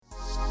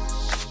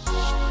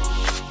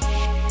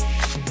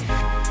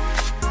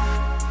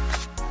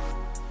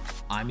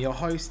your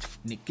host,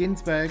 Nick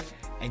Ginsberg,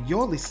 and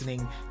you're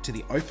listening to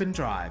The Open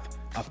Drive,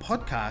 a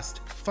podcast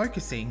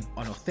focusing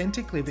on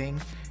authentic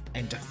living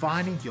and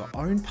defining your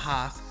own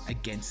path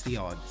against the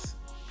odds.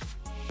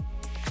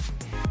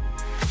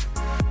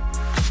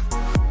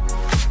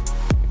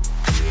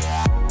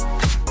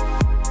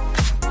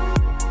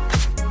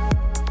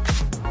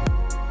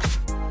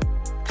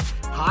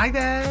 Hi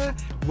there,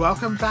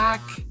 welcome back.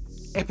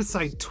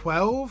 Episode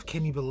 12,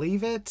 can you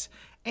believe it?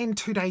 And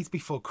 2 days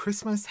before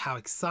Christmas, how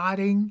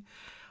exciting.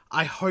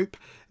 I hope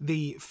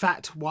the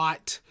fat,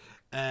 white,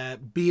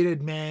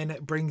 bearded man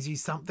brings you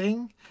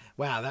something.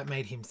 Wow, that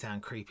made him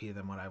sound creepier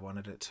than what I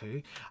wanted it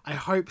to. I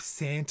hope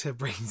Santa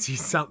brings you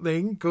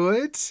something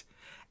good.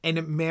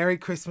 And Merry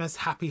Christmas,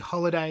 Happy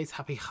Holidays,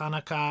 Happy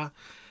Hanukkah,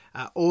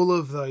 all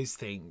of those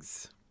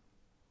things.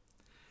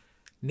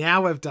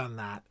 Now we've done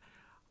that,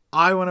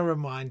 I want to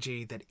remind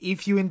you that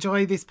if you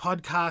enjoy this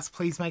podcast,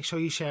 please make sure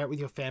you share it with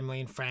your family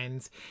and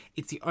friends.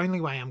 It's the only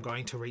way I'm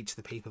going to reach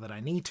the people that I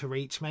need to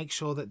reach. Make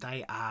sure that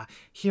they are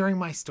hearing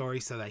my story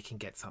so they can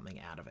get something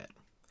out of it.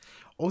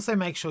 Also,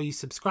 make sure you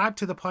subscribe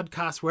to the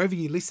podcast wherever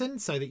you listen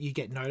so that you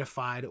get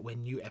notified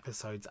when new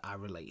episodes are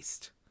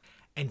released.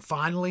 And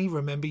finally,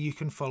 remember you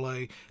can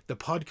follow the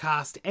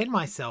podcast and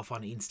myself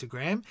on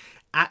Instagram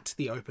at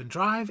The Open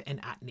Drive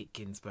and at Nick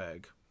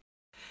Ginsberg.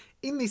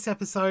 In this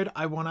episode,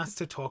 I want us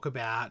to talk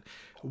about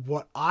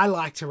what I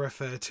like to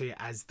refer to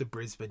as the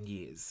Brisbane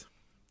Years.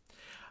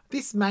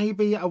 This may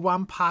be a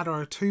one-part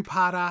or a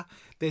two-parter.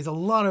 There's a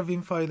lot of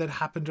info that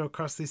happened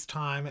across this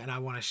time, and I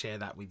want to share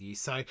that with you.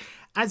 So,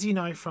 as you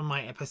know from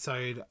my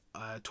episode,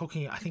 I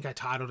think I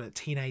titled it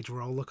Teenage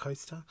Roller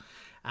Coaster,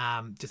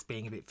 just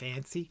being a bit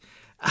fancy.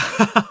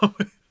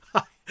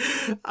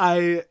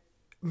 I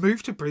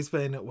moved to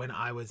Brisbane when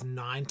I was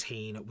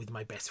 19 with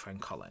my best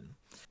friend Colin,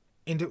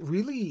 and it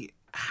really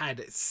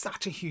had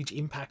such a huge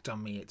impact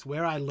on me. It's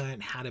where I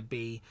learned how to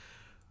be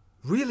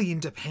really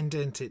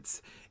independent.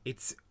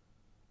 It's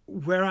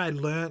where I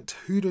learnt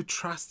who to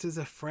trust as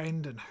a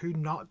friend and who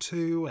not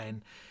to,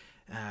 and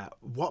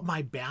what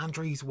my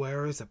boundaries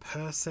were as a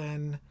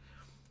person.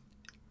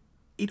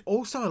 It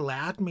also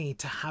allowed me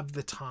to have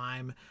the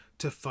time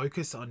to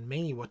focus on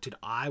me. What did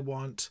I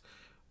want?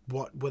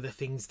 What were the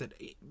things that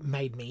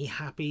made me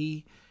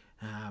happy?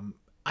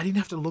 I didn't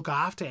have to look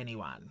after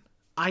anyone.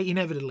 I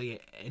inevitably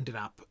ended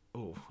up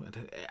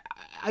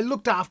I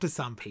looked after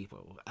some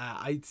people.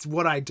 It's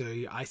what I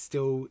do. I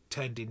still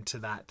turned into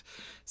that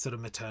sort of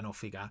maternal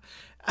figure.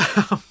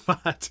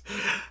 but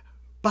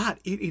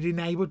it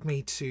enabled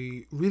me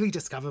to really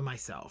discover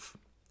myself.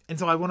 And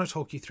so I want to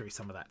talk you through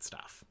some of that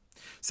stuff.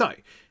 So,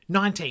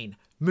 19,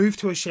 moved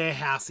to a share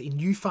house in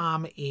New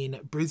Farm in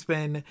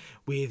Brisbane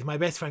with my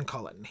best friend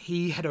Colin.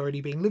 He had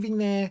already been living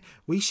there.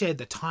 We shared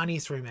the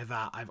tiniest room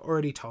ever. I've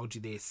already told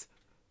you this.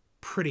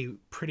 Pretty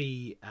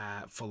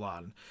full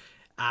on.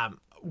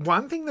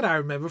 One thing that I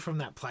remember from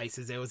that place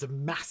is there was a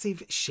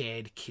massive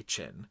shared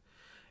kitchen.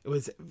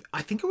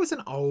 I think it was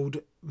an old,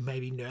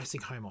 maybe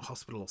nursing home or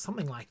hospital or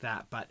something like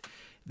that, but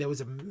there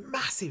was a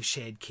massive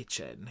shared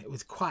kitchen. It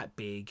was quite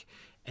big,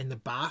 and the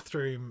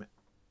bathroom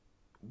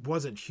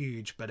wasn't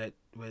huge, but it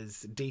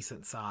was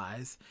decent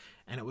size,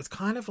 and it was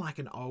kind of like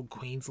an old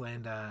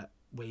Queenslander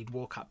where you'd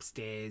walk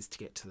upstairs to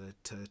get to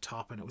the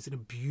top, and it was in a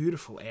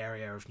beautiful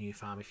area of New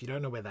Farm. If you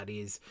don't know where that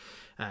is,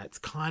 it's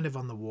kind of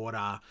on the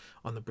water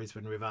on the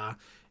Brisbane River,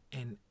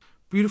 and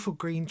beautiful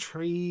green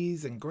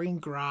trees and green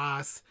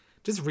grass.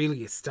 Just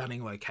really a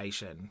stunning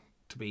location,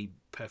 to be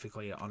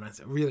perfectly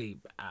honest. Really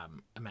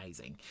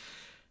amazing.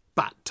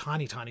 But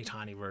tiny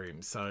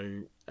rooms.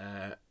 So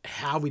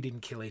how we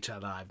didn't kill each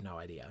other, I have no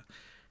idea.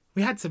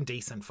 We had some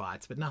decent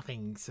fights, but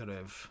nothing sort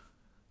of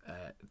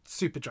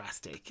super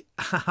drastic.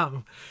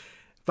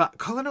 But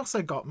Colin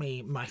also got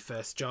me my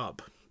first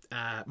job.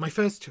 My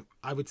first,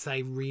 I would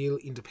say, real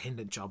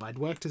independent job. I'd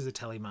worked as a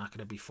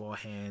telemarketer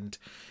beforehand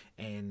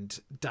and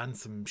done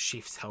some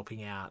shifts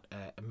helping out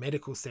a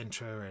medical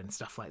centre and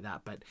stuff like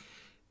that. But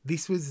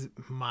this was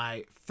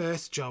my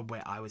first job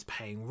where I was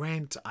paying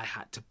rent. I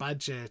had to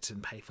budget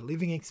and pay for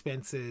living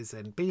expenses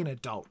and be an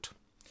adult.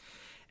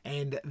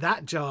 And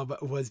that job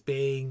was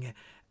being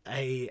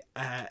a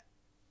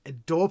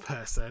door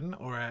person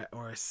or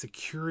a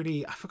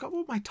security. I forgot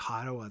what my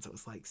title was. It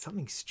was like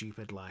something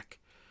stupid like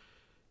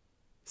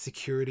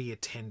security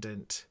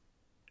attendant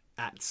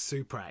at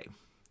Supre.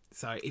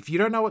 So if you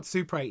don't know what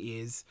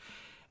Supre is,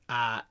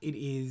 it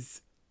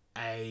is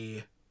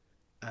I'm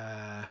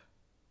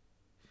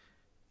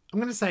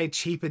going to say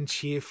cheap and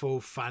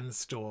cheerful fun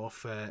store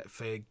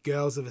for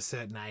girls of a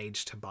certain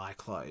age to buy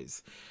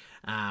clothes.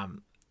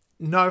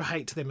 No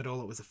hate to them at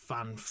all. It was a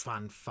fun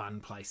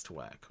place to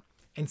work.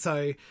 And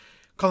so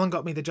Colin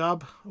got me the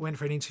job, went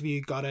for an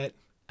interview, got it,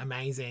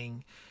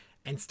 amazing,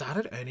 and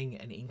started earning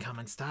an income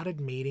and started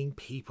meeting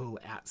people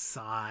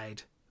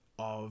outside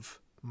of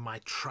my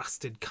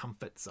trusted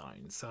comfort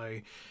zone. So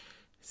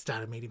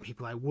started meeting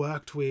people I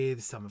worked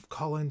with, some of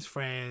Colin's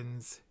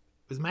friends.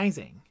 It was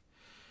amazing.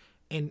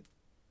 And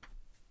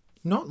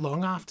not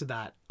long after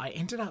that, I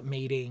ended up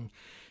meeting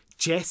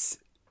Jess,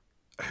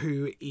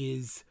 who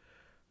is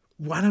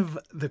one of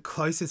the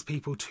closest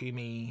people to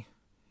me.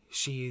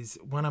 She is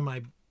one of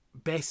my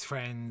best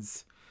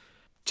friends.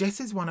 Jess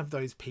is one of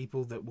those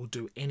people that will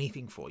do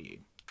anything for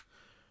you.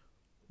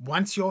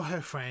 Once you're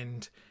her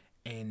friend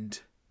and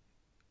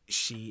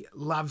she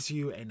loves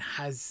you and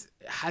has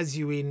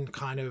you in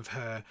kind of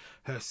her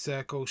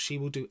circle, she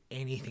will do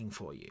anything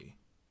for you.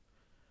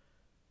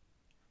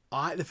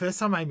 The first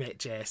time I met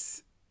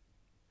Jess,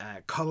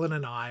 Colin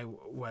and I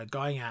were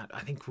going out.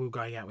 I think we were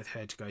going out with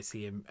her to go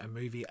see a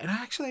movie. And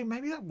actually,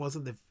 maybe that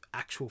wasn't the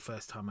actual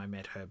first time I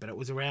met her, but it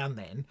was around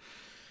then.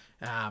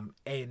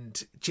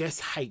 And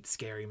Jess hates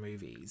scary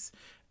movies.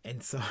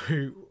 And so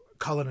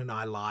Colin and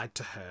I lied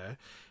to her,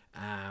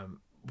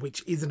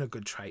 which isn't a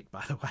good trait,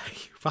 by the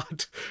way.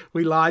 But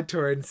we lied to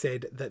her and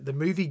said that the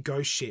movie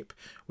Ghost Ship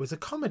was a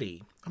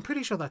comedy. I'm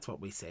pretty sure that's what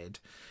we said.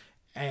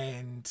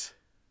 And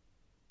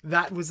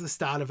that was the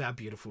start of our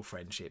beautiful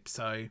friendship.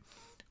 So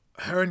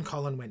her and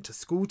Colin went to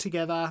school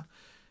together.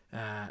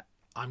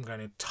 I'm going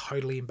to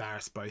totally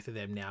embarrass both of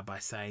them now by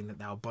saying that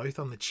they were both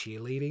on the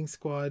cheerleading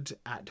squad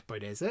at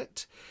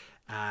Beaudesert.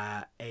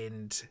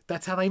 And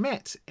that's how they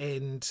met.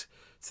 And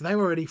so they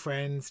were already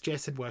friends.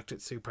 Jess had worked at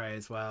Supre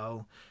as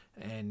well.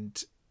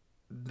 And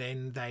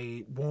then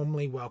they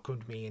warmly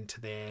welcomed me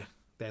into their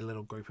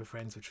little group of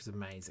friends, which was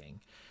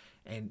amazing.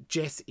 And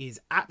Jess is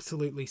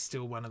absolutely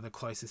still one of the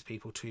closest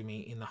people to me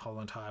in the whole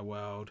entire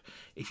world.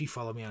 If you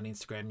follow me on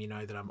Instagram, you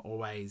know that I'm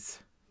always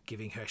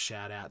giving her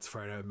shout outs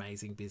for her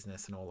amazing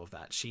business and all of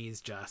that. She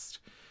is just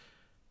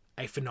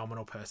a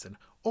phenomenal person.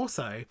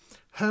 Also,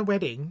 her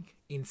wedding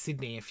in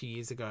Sydney a few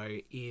years ago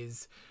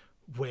is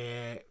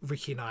where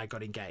Ricky and I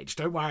got engaged.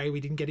 Don't worry, we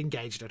didn't get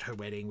engaged at her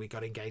wedding. We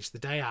got engaged the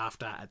day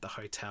after at the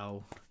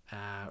hotel.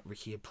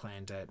 Ricky had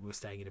planned it. We were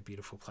staying in a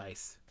beautiful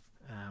place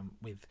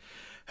with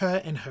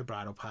her and her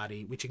bridal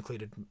party, which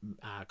included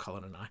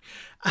Colin and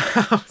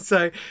I.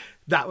 So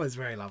that was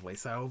very lovely.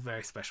 So a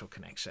very special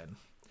connection.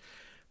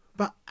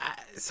 But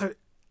so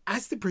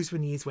as the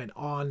Brisbane years went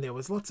on, there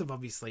was lots of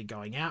obviously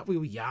going out. We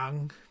were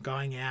young,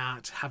 going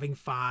out, having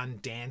fun,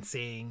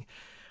 dancing.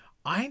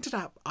 I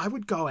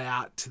would go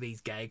out to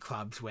these gay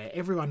clubs where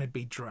everyone would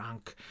be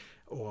drunk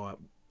or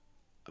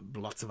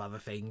lots of other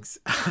things.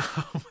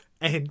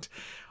 And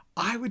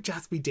I would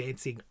just be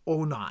dancing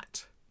all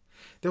night.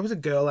 There was a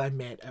girl I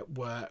met at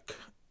work.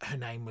 Her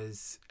name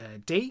was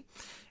Dee.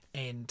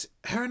 And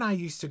her and I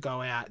used to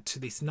go out to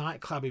this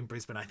nightclub in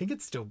Brisbane. I think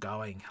it's still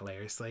going,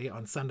 hilariously.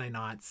 On Sunday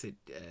nights, it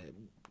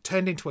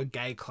turned into a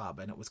gay club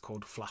and it was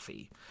called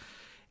Fluffy.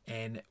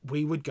 And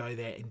we would go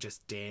there and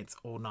just dance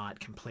all night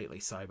completely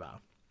sober.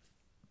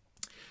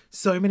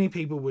 So many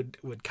people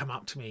would come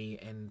up to me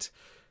and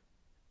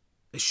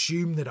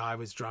assume that I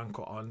was drunk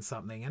or on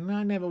something. And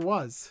I never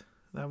was.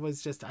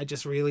 I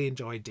just really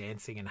enjoyed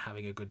dancing and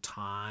having a good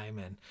time.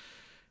 And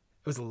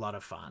it was a lot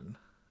of fun.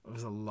 It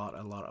was a lot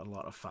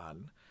of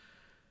fun.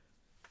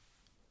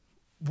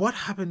 What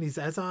happened is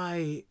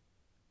I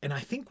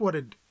think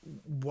what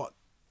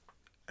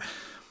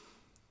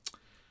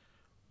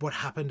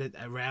happened at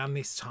around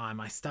this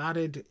time, I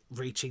started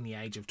reaching the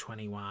age of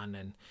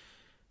 21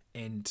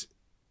 and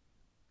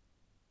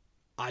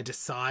I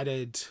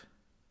decided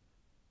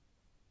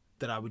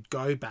that I would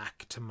go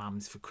back to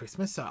mum's for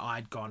Christmas. So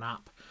I'd gone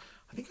up.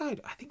 I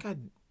think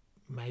I'd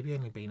maybe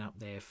only been up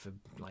there for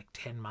like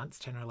 10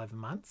 or 11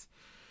 months.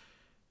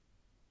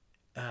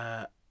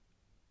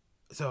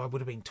 So I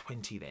would have been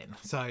 20 then.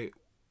 So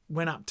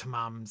went down to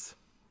mum's,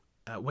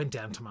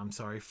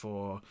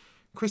 for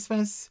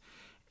Christmas.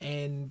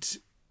 And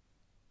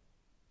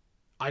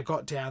I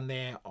got down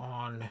there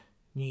on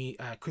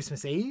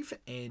Christmas Eve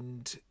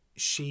and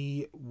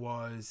she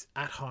was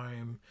at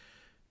home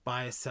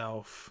by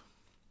herself,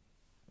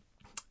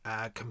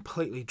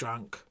 completely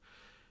drunk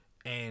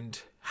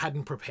and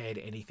hadn't prepared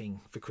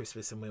anything for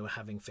Christmas, and we were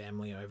having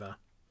family over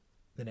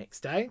the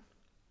next day.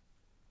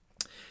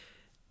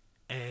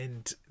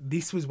 And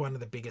this was one of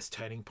the biggest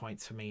turning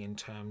points for me in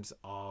terms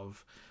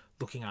of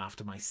looking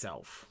after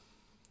myself.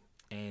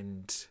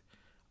 And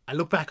I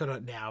look back on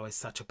it now as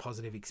such a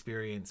positive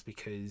experience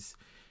because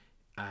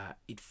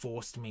it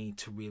forced me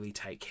to really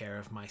take care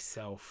of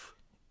myself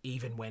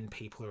even when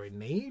people are in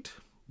need,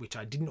 which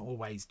I didn't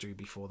always do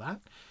before that.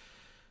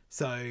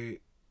 So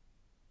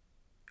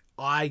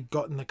I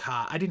got in the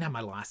car. I didn't have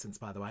my license,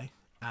 by the way.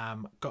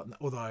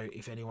 Although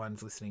if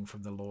anyone's listening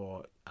from the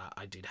law,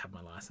 I did have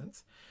my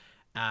license.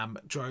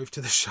 Drove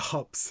to the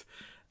shops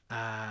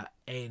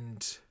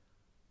and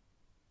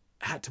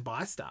had to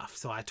buy stuff.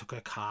 So I took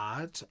a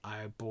card.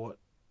 I bought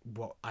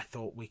what I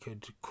thought we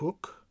could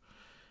cook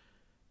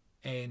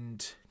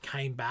and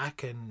came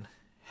back and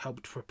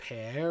helped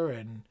prepare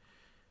and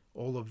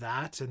all of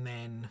that. And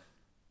then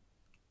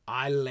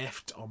I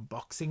left on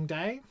Boxing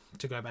Day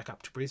to go back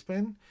up to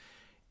Brisbane.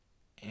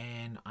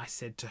 And I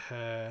said to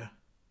her,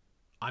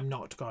 I'm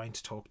not going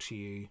to talk to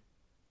you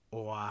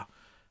or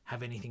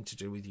have anything to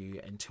do with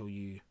you until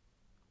you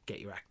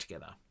get your act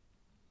together.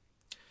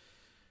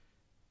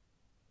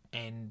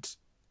 And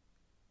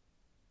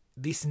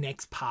this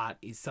next part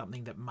is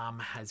something that mum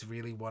has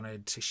really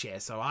wanted to share.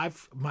 So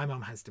my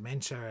mum has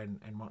dementia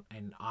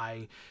and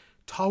I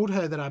told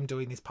her that I'm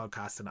doing this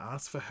podcast and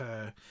asked for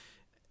her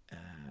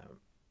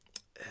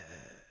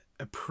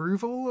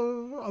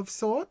approval of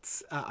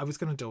sorts. I was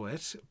going to do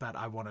it, but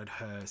I wanted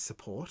her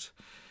support.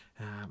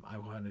 I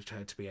wanted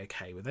her to be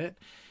okay with it.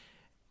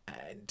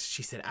 And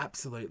she said,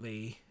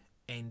 absolutely.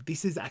 And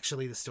this is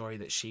actually the story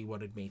that she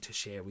wanted me to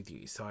share with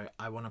you. So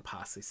I want to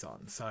pass this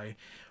on. So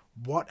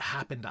what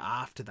happened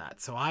after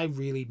that? So I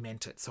really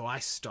meant it. So I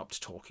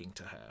stopped talking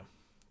to her.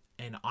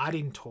 And I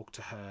didn't talk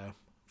to her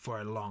for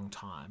a long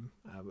time,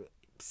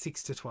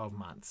 6 to 12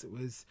 months. It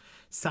was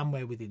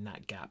somewhere within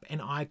that gap.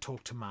 And I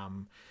talked to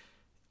Mum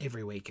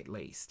every week at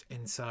least.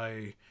 And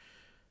so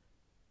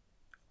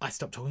I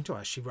stopped talking to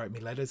her. She wrote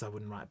me letters. I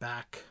wouldn't write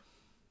back.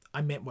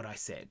 I meant what I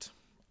said.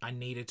 I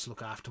needed to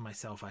look after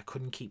myself. I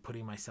couldn't keep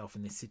putting myself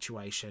in this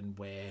situation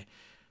where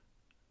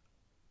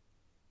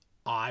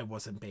I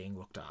wasn't being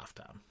looked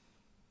after.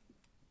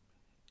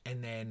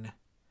 And then,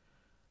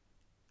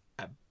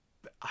 I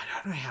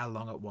don't know how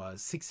long it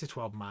was, 6 to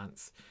 12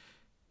 months,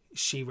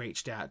 she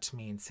reached out to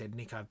me and said,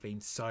 Nick, I've been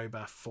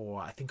sober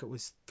for, I think it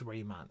was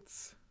 3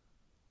 months.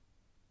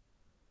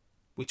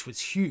 Which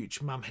was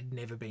huge. Mum had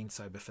never been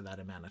sober for that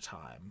amount of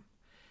time.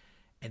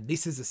 And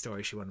this is the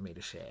story she wanted me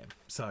to share.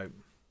 So,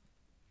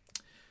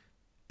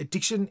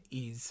 addiction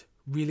is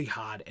really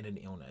hard and an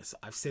illness.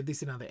 I've said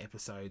this in other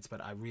episodes,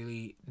 but I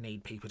really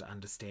need people to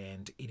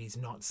understand it is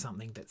not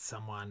something that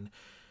someone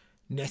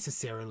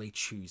necessarily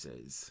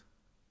chooses.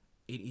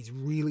 It is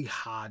really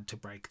hard to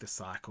break the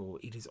cycle.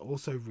 It is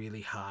also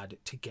really hard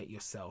to get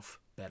yourself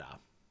better.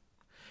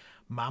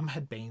 Mum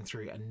had been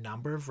through a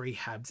number of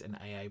rehabs and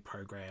AA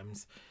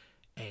programs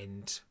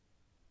and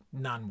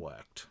none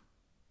worked.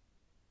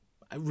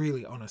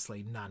 Really,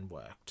 honestly, none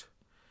worked.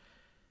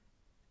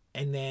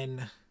 And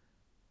then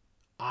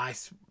I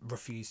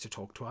refused to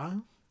talk to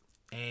her,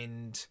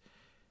 and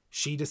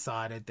she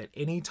decided that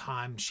any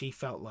time she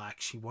felt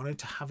like she wanted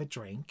to have a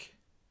drink,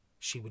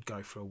 she would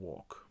go for a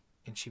walk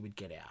and she would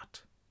get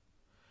out.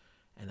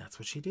 And that's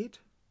what she did.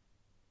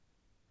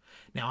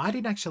 Now, I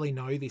didn't actually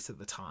know this at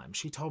the time.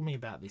 She told me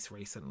about this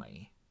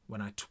recently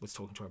when I was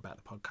talking to her about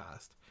the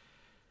podcast.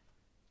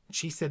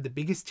 She said the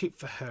biggest tip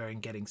for her in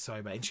getting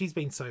sober, and she's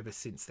been sober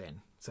since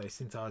then, so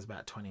since I was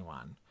about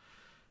 21,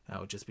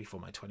 or just before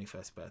my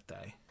 21st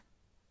birthday,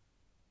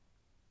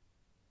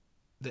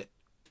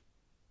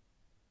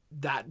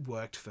 that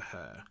worked for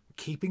her,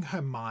 keeping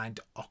her mind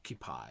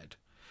occupied.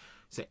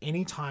 So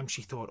anytime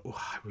she thought, oh,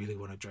 I really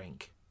want to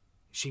drink,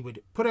 she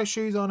would put her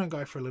shoes on and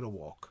go for a little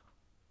walk.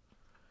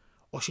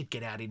 Or she'd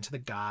get out into the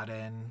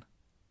garden,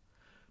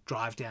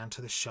 drive down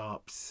to the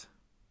shops,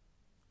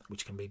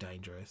 which can be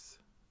dangerous.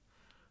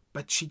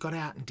 But she got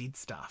out and did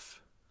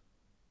stuff.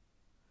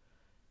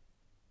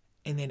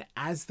 And then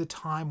as the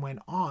time went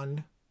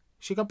on,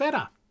 she got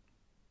better.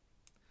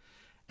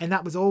 And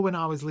that was all when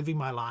I was living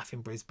my life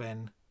in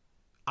Brisbane.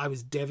 I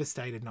was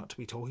devastated not to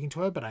be talking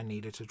to her, but I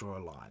needed to draw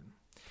a line.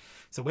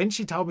 So when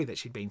she told me that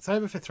she'd been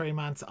sober for 3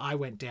 months, I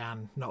went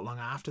down not long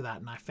after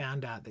that and I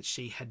found out that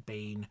she had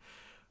been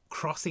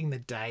crossing the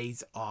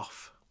days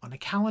off on a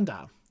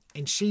calendar.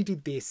 And she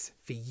did this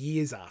for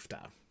years after.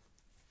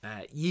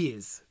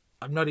 Years.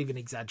 I'm not even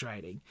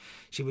exaggerating.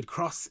 She would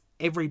cross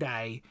every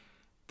day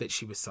that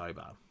she was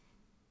sober.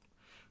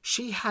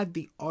 She had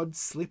the odd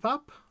slip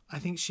up. I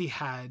think she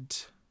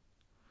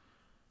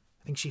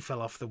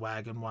fell off the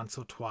wagon once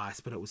or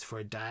twice, but it was for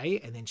a day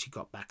and then she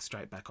got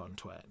straight back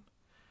onto it.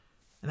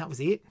 And that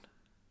was it.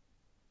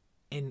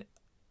 And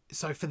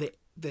so for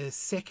the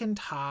second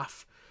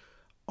half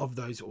of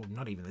those, or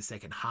not even the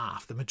second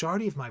half, the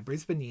majority of my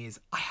Brisbane years,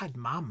 I had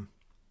Mum.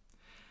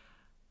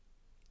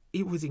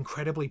 It was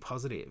incredibly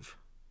positive.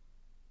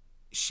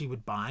 She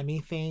would buy me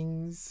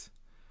things.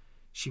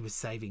 She was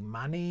saving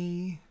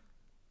money.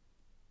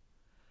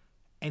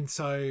 And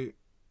so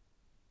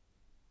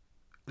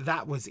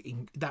that was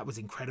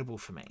incredible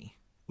for me.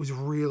 It was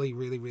really,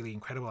 really, really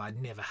incredible.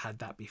 I'd never had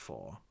that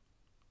before.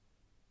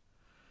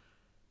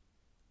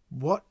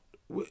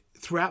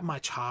 Throughout my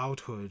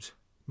childhood,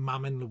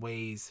 Mum and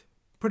Louise,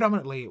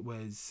 predominantly it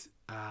was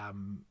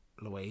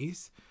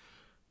Louise,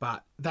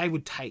 but they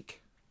would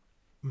take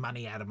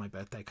money out of my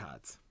birthday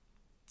cards.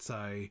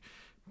 So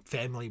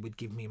family would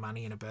give me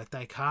money in a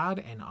birthday card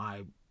and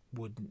I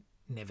would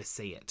never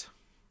see it.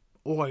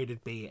 Or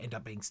it'd end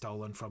up being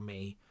stolen from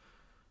me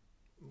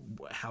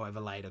however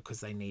later because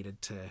they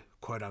needed to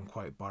quote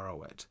unquote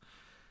borrow it.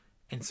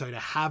 And so to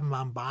have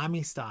Mum buy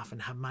me stuff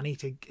and have money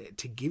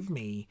to give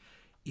me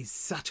is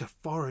such a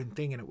foreign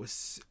thing. And it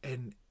was,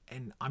 and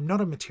I'm not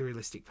a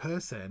materialistic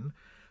person,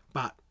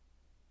 but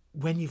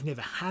when you've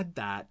never had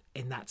that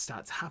and that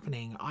starts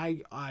happening,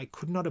 I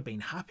could not have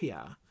been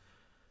happier.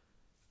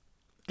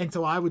 And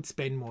so I would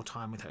spend more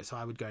time with her. So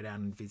I would go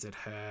down and visit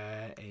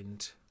her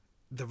and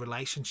the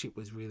relationship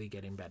was really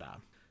getting better.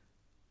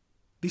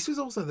 This was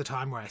also the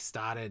time where I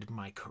started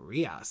my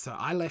career. So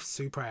I left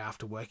Supra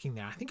after working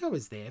there. I think I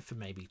was there for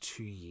maybe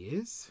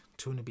 2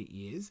 and a bit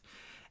years.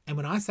 And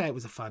when I say it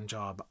was a fun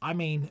job, I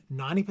mean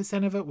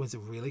 90% of it was a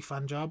really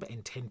fun job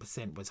and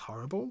 10% was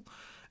horrible.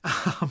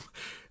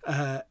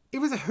 It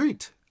was a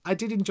hoot. I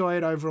did enjoy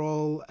it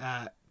overall.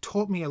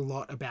 Taught me a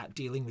lot about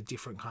dealing with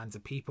different kinds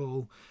of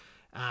people.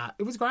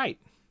 It was great.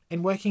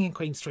 And working in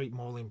Queen Street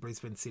Mall in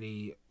Brisbane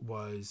City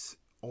was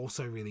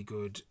also really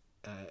good.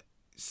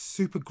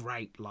 Super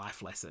great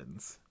life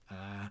lessons.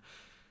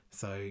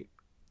 So,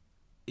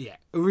 yeah,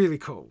 really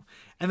cool.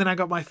 And then I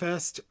got my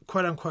first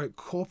quote-unquote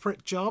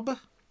corporate job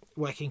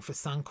working for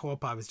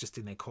Suncorp. I was just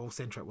in their call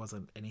centre. It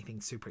wasn't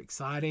anything super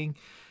exciting.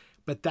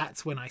 But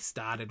that's when I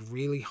started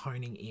really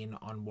honing in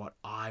on what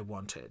I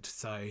wanted.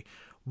 So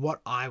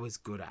what I was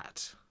good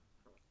at.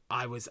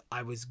 I was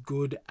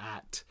good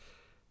at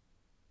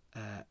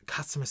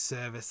customer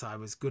service. I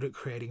was good at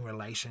creating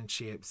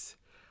relationships.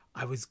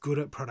 I was good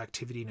at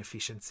productivity and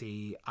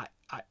efficiency.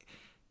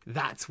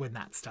 That's when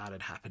that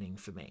started happening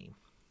for me.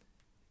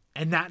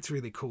 And that's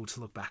really cool to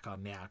look back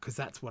on now, because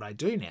that's what I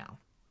do now.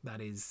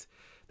 That's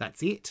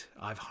it.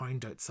 I've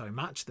honed it so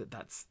much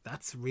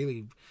that's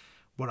really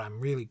what I'm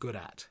really good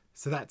at.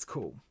 So that's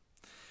cool.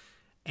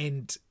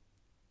 And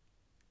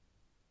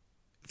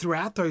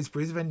throughout those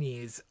Brisbane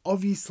years,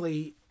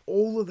 obviously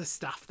all of the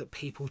stuff that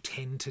people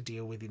tend to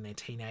deal with in their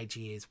teenage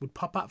years would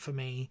pop up for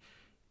me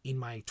in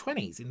my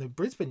 20s, in the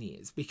Brisbane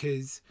years,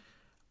 because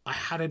I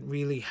hadn't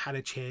really had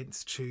a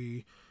chance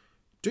to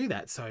do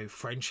that. So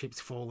friendships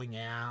falling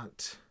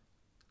out,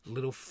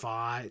 little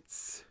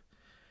fights,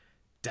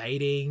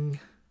 dating.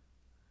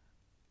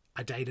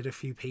 I dated a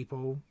few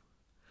people,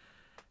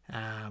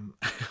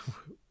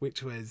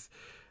 which was,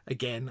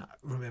 again,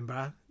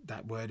 remember,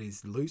 that word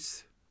is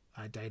loose.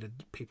 I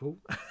dated people.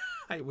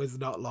 It was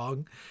not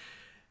long.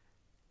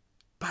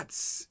 But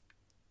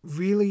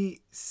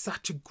really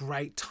such a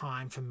great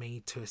time for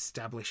me to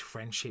establish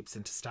friendships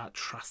and to start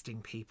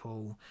trusting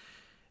people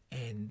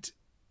and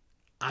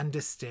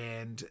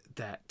understand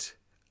that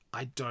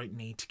I don't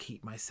need to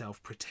keep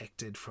myself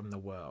protected from the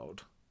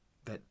world.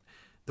 That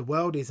the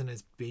world isn't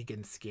as big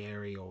and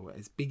scary or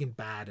as big and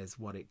bad as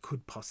what it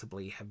could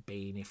possibly have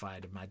been if I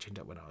had imagined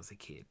it when I was a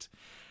kid.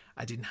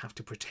 I didn't have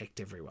to protect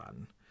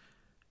everyone.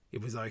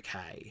 It was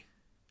okay.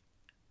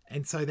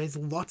 And so there's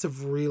lots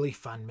of really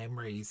fun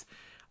memories.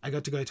 I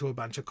got to go to a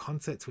bunch of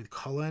concerts with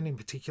Colin in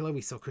particular.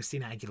 We saw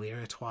Christina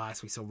Aguilera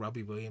twice. We saw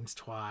Robbie Williams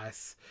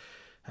twice.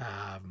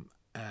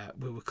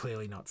 We were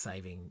clearly not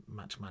saving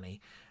much money.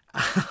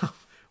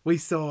 We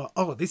saw,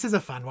 this is a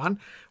fun one.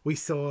 We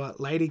saw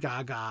Lady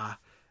Gaga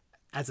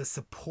as a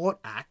support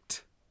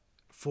act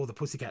for the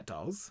Pussycat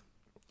Dolls.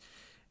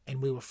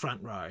 And we were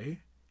front row.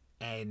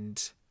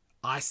 And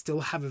I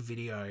still have a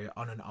video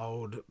on an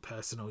old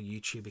personal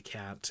YouTube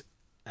account.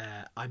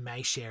 I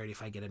may share it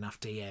if I get enough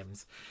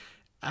DMs.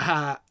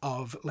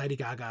 Of Lady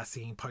Gaga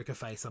singing Poker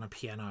Face on a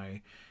piano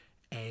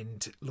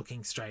and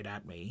looking straight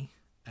at me.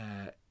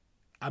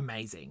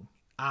 Amazing.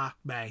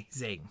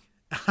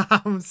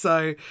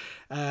 So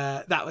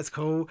that was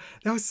cool.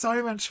 There was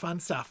so much fun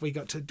stuff. We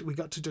got to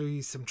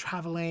do some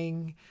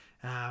traveling.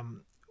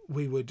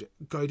 We would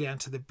go down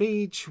to the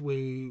beach.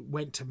 We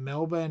went to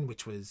Melbourne,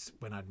 which was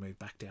when I'd moved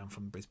back down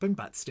from Brisbane,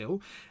 but still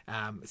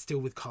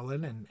with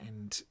Colin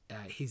and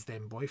his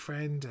then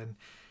boyfriend, and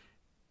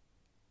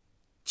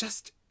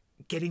just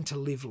getting to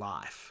live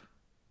life,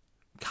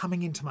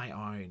 coming into my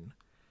own.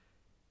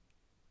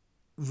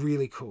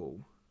 Really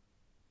cool.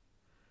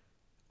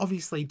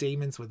 Obviously,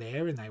 demons were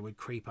there and they would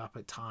creep up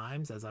at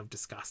times, as I've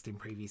discussed in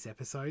previous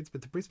episodes,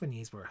 but the Brisbane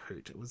years were a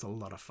hoot. It was a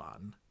lot of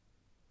fun.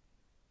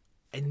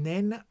 And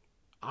then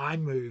I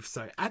moved.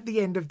 So at the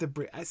end of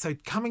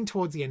coming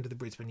towards the end of the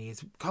Brisbane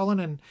years,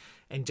 Colin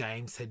and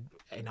James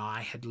and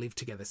I had lived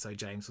together. So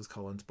James was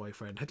Colin's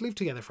boyfriend, had lived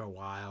together for a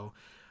while.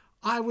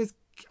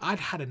 I'd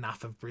had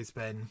enough of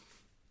Brisbane,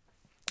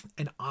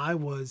 and I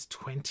was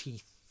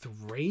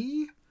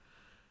 23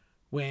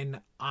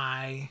 when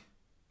I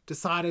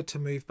decided to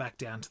move back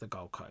down to the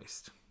Gold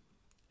Coast.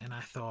 And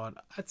I thought,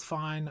 that's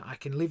fine, I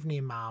can live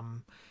near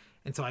mum.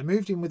 And so I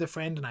moved in with a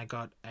friend and I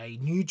got a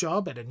new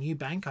job at a new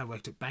bank. I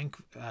worked at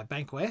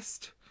Bank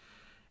West,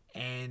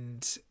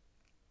 and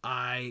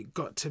I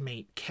got to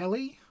meet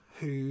Kelly,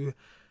 who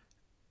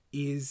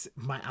is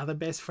my other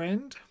best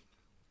friend.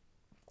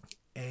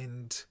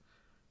 And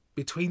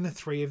between the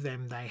three of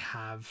them, they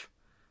have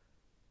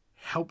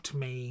helped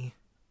me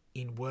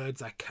in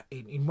ways I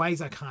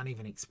can't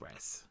even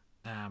express.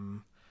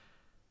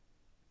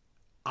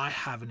 I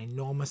have an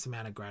enormous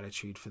amount of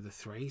gratitude for the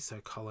three. So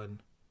Colin,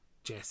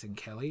 Jess and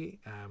Kelly.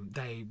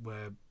 They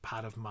were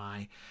part of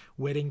my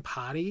wedding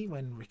party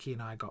when Ricky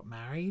and I got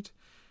married.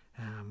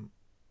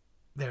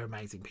 They're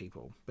amazing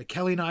people. But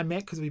Kelly and I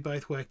met because we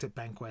both worked at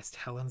Bank West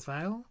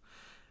Helensvale.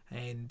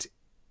 And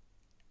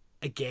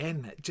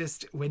again,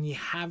 just when you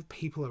have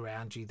people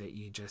around you that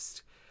you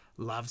just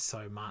love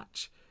so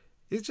much,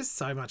 it's just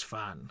so much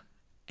fun.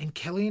 And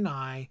Kelly and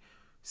I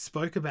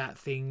spoke about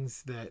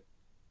things that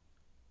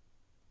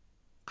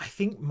I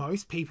think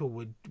most people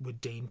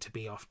would deem to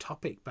be off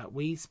topic, but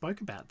we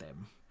spoke about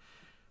them.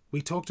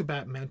 We talked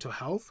about mental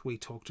health. We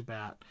talked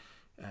about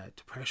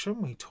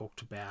depression. We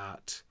talked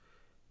about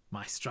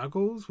my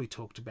struggles. We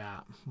talked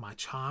about my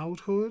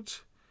childhood.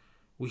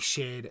 We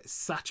shared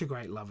such a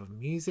great love of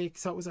music.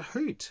 So it was a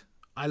hoot.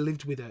 I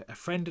lived with a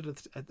friend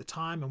at the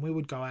time, and we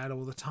would go out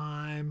all the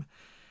time.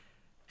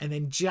 And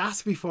then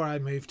just before I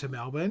moved to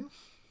Melbourne,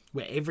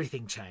 where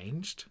everything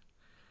changed,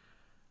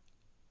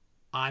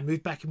 I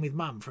moved back in with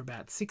Mum for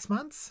about 6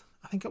 months,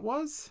 I think it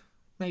was,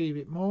 maybe a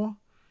bit more.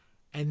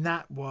 And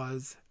that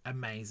was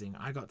amazing.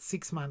 I got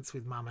 6 months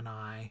with Mum and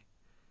I.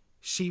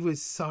 She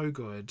was so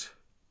good.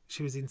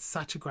 She was in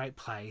such a great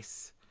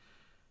place.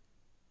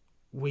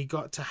 We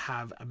got to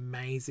have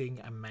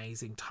amazing,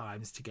 amazing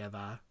times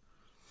together.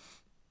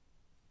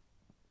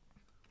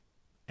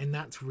 And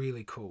that's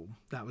really cool.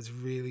 That was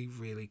really,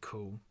 really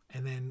cool.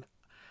 And then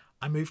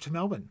I moved to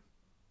Melbourne.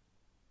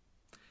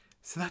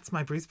 So that's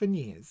my Brisbane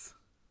years.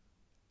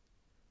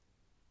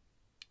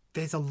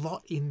 There's a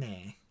lot in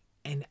there.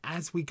 And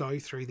as we go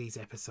through these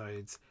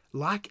episodes,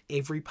 like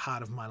every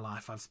part of my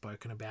life I've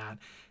spoken about,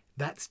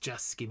 that's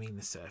just skimming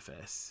the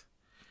surface.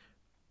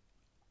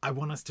 I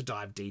want us to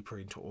dive deeper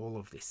into all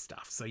of this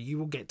stuff. So you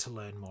will get to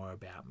learn more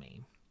about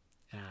me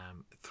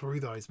through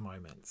those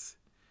moments.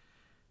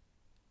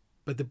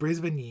 But the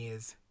Brisbane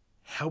years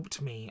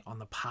helped me on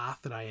the path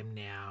that I am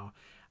now,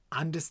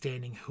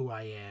 understanding who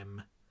I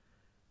am,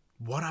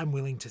 what I'm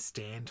willing to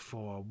stand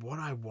for, what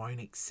I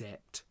won't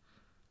accept.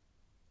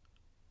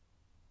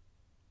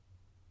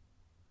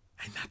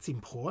 And that's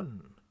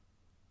important.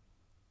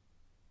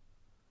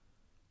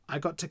 I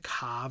got to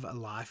carve a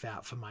life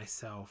out for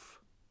myself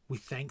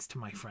with thanks to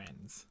my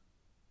friends.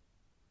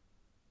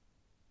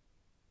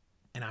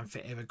 And I'm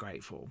forever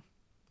grateful.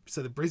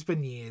 So the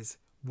Brisbane years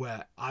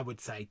were, I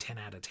would say, 10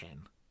 out of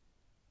 10.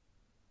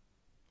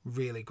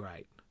 Really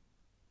great.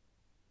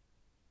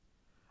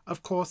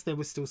 Of course, there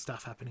was still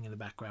stuff happening in the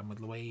background with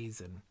Louise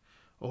and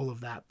all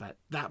of that, but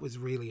that was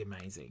really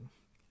amazing.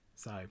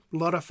 So, a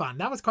lot of fun.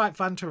 That was quite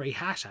fun to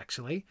rehash,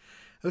 actually.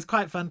 It was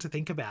quite fun to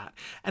think about.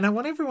 And I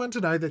want everyone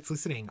to know that's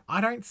listening, I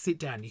don't sit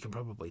down, you can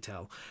probably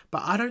tell,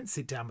 but I don't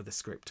sit down with a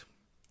script.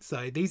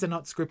 So these are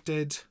not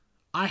scripted.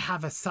 I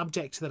have a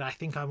subject that I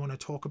think I want to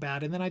talk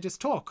about, and then I just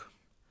talk.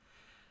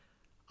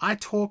 I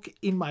talk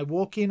in my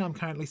walk-in. I'm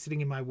currently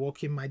sitting in my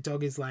walk-in. My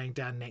dog is laying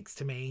down next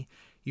to me.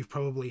 You've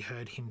probably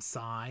heard him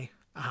sigh.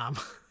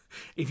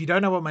 If you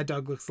don't know what my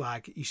dog looks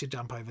like, you should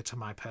jump over to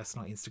my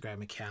personal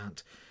Instagram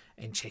account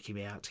and check him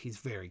out. He's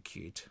very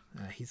cute.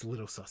 He's a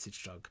little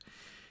sausage dog.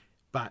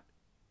 But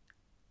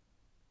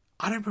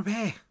I don't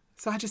prepare.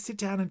 So I just sit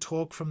down and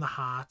talk from the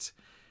heart.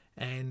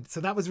 And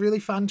so that was really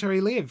fun to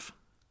relive.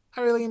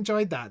 I really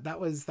enjoyed that. That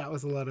was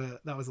a lot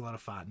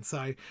of fun.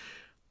 So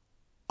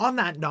on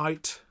that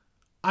note,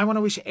 I want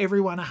to wish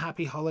everyone a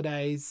happy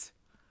holidays.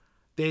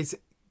 There's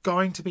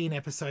going to be an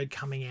episode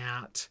coming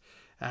out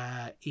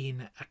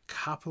in a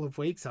couple of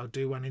weeks. I'll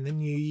do one in the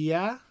new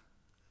year.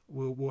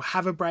 We'll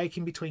have a break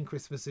in between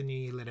Christmas and New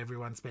Year, let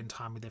everyone spend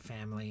time with their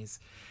families.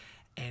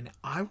 And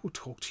I will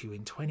talk to you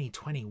in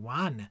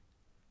 2021.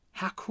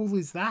 How cool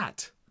is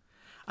that?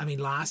 I mean,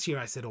 last year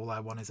I said all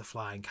I want is a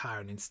flying car,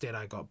 and instead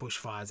I got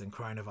bushfires and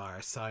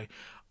coronavirus. So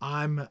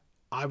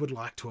I would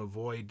like to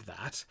avoid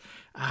that.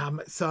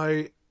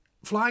 So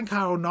flying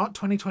car or not,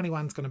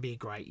 2021 is going to be a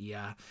great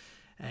year.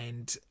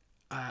 And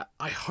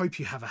I hope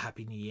you have a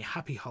happy new year,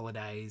 happy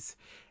holidays.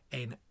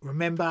 And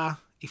remember,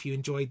 if you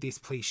enjoyed this,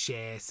 please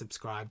share,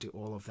 subscribe, do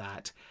all of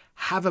that.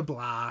 Have a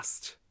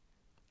blast.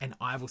 And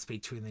I will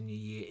speak to you in the new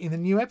year, in the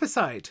new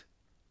episode.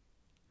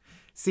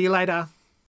 See you later.